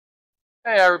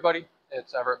Hey everybody,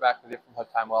 it's Everett back with you from Hood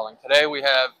Time Welding. Today we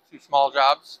have two small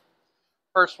jobs.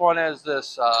 First one is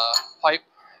this pipe.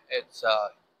 It's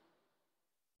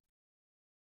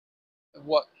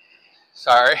what?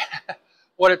 Sorry,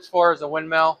 what it's for is a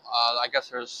windmill. I guess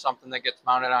there's something that gets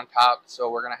mounted on top,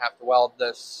 so we're gonna have to weld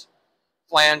this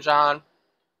flange on.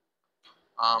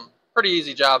 Pretty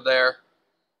easy job there.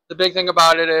 The big thing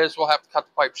about it is we'll have to cut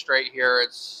the pipe straight here.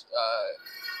 It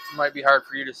might be hard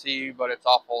for you to see, but it's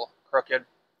awful crooked.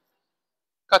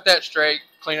 Cut that straight,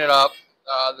 clean it up.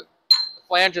 The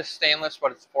flange is stainless,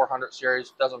 but it's 400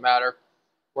 series. Doesn't matter.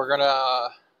 We're gonna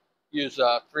use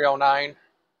a 309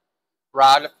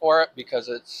 rod for it because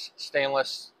it's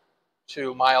stainless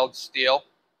to mild steel.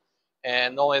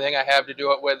 And the only thing I have to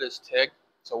do it with is TIG,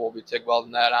 so we'll be TIG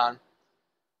welding that on.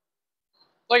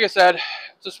 Like I said,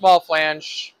 it's a small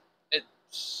flange.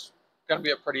 It's gonna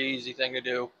be a pretty easy thing to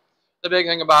do. The big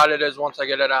thing about it is once I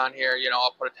get it on here,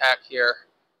 I'll put a tack here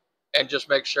and just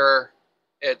make sure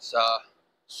it's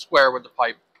square with the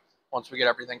pipe once we get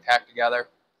everything tacked together.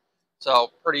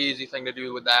 So pretty easy thing to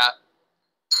do with that.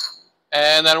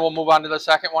 And then we'll move on to the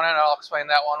second one, and I'll explain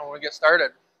that one when we get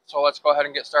started. So let's go ahead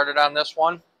and get started on this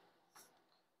one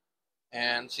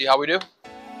and see how we do.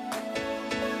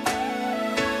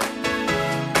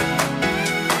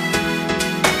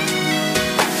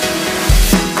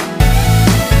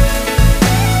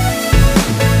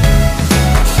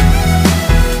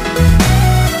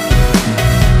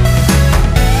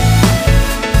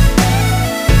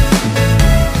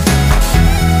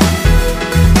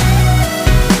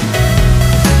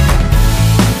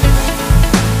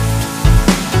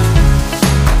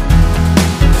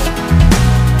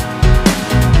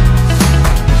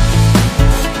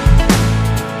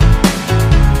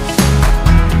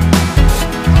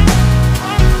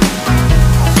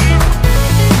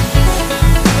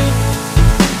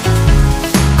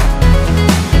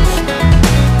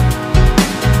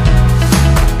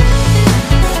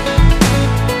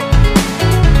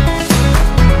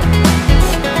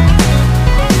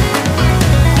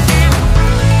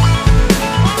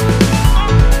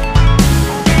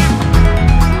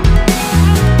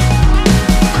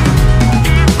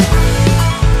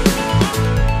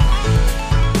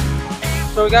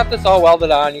 So we got this all welded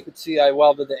on. You can see I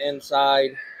welded the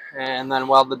inside and then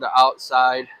welded the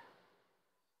outside.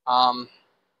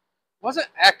 Wasn't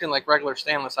acting like regular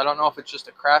stainless. I don't know if it's just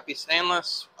a crappy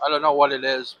stainless. I don't know what it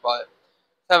is, but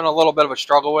having a little bit of a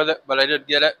struggle with it, but I did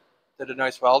get it. Did a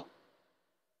nice weld.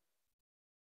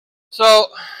 So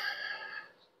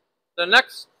the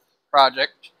next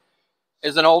project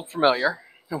is an old familiar.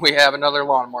 We have another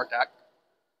lawnmower tack.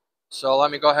 So let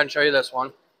me go ahead and show you this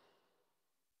one.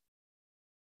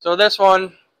 So this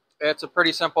one, it's a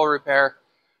pretty simple repair.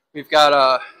 We've got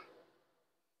to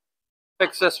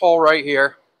fix this hole right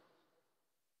here.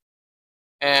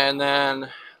 And then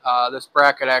this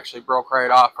bracket actually broke right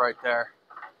off right there.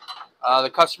 The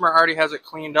customer already has it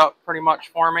cleaned up pretty much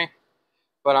for me.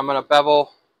 But I'm going to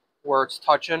bevel where it's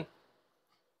touching.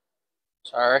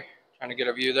 Sorry, trying to get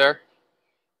a view there.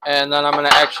 And then I'm going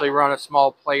to actually run a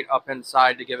small plate up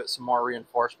inside to give it some more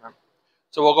reinforcement.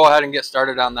 So we'll go ahead and get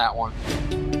started on that one.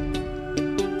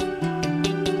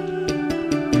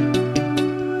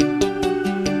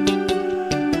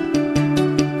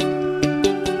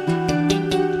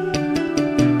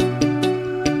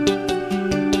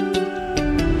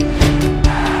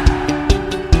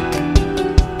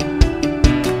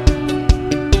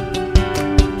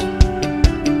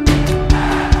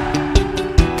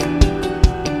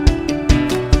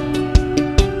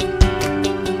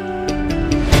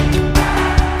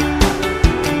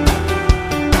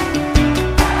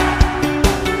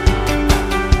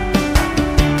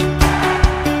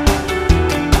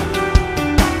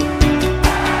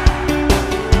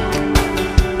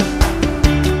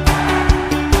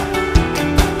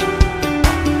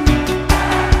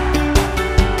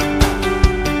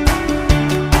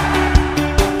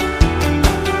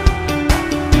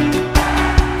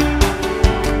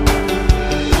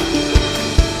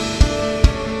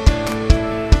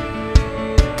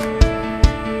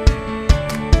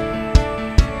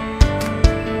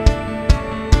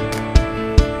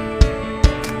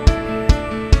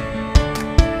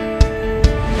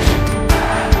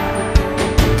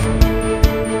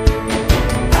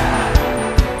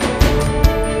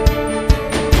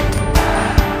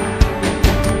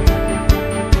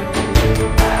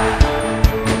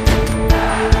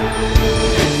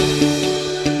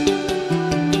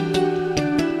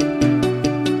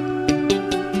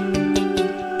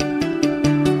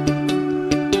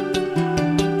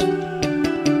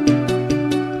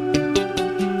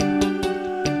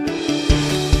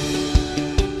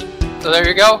 So there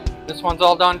you go. This one's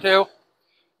all done too.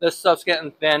 This stuff's getting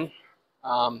thin.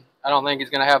 I don't think he's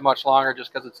going to have much longer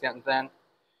just because it's getting thin.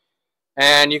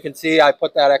 And you can see I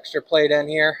put that extra plate in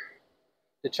here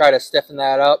to try to stiffen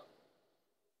that up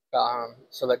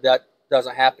so that that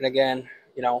doesn't happen again.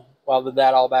 You know, welded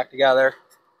that all back together.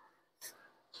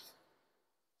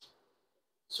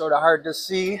 Sort of hard to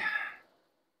see.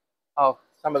 Oh,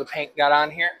 some of the paint got on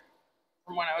here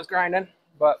from when I was grinding,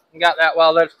 but got that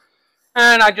welded.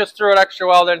 And I just threw an extra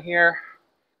weld in here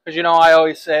because, you know, I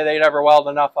always say they never weld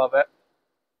enough of it.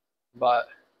 But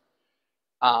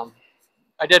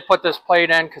I did put this plate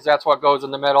in because that's what goes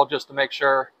in the middle, just to make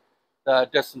sure the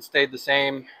distance stayed the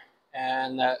same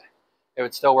and that it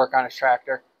would still work on his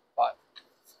tractor. But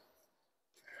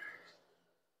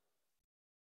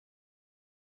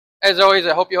as always,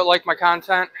 I hope you like my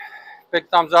content. Big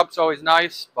thumbs up is always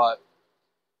nice, but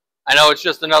I know it's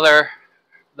just another,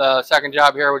 the second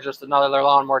job here was just another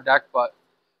lawnmower deck, but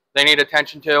they need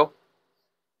attention too.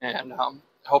 And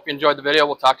hope you enjoyed the video.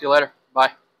 We'll talk to you later.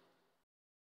 Bye.